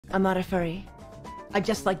I'm not a furry. I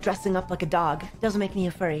just like dressing up like a dog. Doesn't make me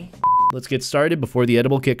a furry. Let's get started before the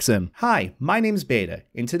edible kicks in. Hi, my name's Beta,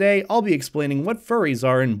 and today I'll be explaining what furries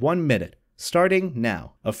are in 1 minute. Starting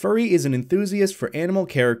now. A furry is an enthusiast for animal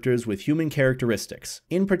characters with human characteristics.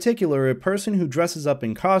 In particular, a person who dresses up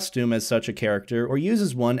in costume as such a character or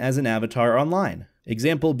uses one as an avatar online.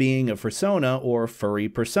 Example being a fursona or furry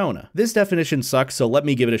persona. This definition sucks, so let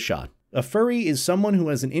me give it a shot. A furry is someone who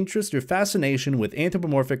has an interest or fascination with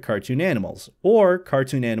anthropomorphic cartoon animals, or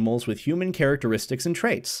cartoon animals with human characteristics and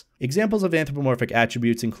traits. Examples of anthropomorphic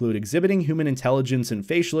attributes include exhibiting human intelligence and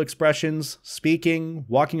facial expressions, speaking,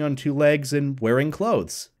 walking on 2 legs, and wearing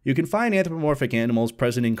clothes. You can find anthropomorphic animals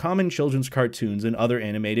present in common children's cartoons and other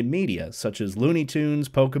animated media, such as Looney Tunes,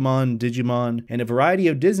 Pokemon, Digimon, and a variety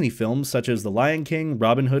of Disney films such as The Lion King,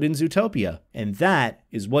 Robin Hood, and Zootopia. And that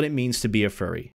is what it means to be a furry.